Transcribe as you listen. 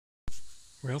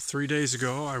Well, 3 days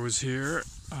ago I was here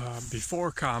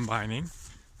before combining.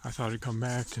 I thought I'd come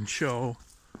back and show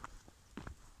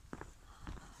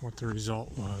what the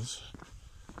result was.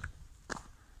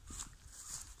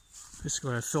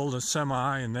 Basically, I filled a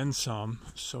semi and then some,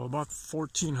 so about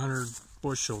 1,400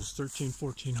 bushels,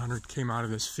 1,400 came out of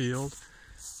this field.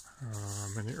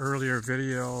 In the earlier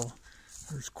video,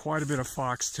 there's quite a bit of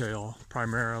foxtail,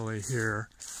 primarily here,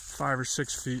 5 or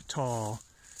 6 feet tall.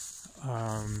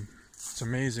 It's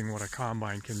amazing what a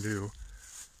combine can do.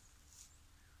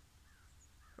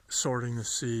 Sorting the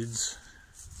seeds,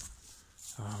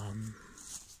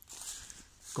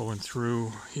 going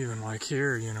through, even like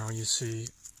here, you know, you see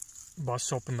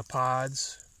busts open the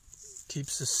pods,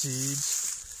 keeps the seeds,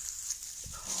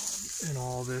 and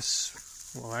all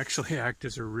this will actually act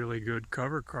as a really good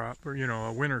cover crop, or you know,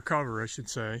 a winter cover I should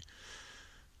say.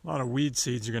 A lot of weed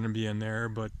seeds are going to be in there,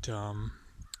 but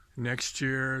next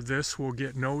year this will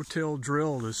get no-till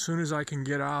drilled as soon as I can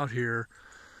get out here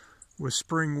with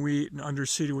spring wheat and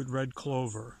underseeded with red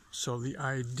clover. So the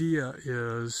idea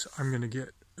is I'm going to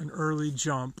get an early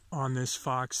jump on this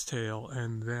foxtail,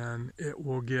 and then it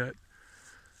will get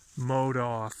mowed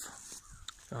off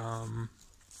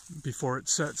before it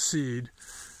sets seed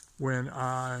when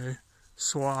I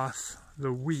swath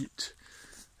the wheat.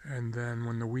 And then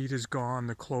when the wheat is gone,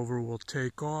 the clover will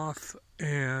take off,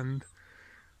 and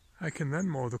I can then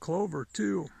mow the clover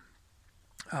too,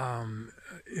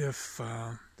 if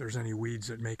there's any weeds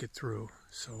that make it through.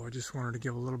 So I just wanted to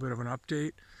give a little bit of an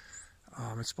update.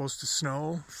 It's supposed to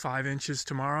snow 5 inches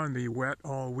tomorrow and be wet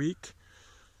all week.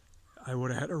 I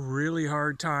would have had a really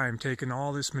hard time taking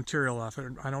all this material off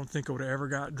it. I don't think it would have ever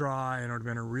got dry, and it would have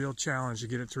been a real challenge to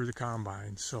get it through the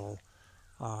combine. So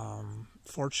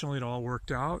fortunately it all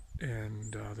worked out,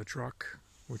 and the truck,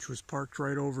 which was parked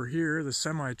right over here, the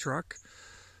semi truck,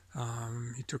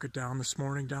 he took it down this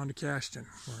morning down to Cashton,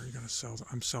 where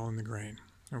I'm selling the grain.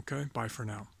 Okay, bye for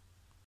now.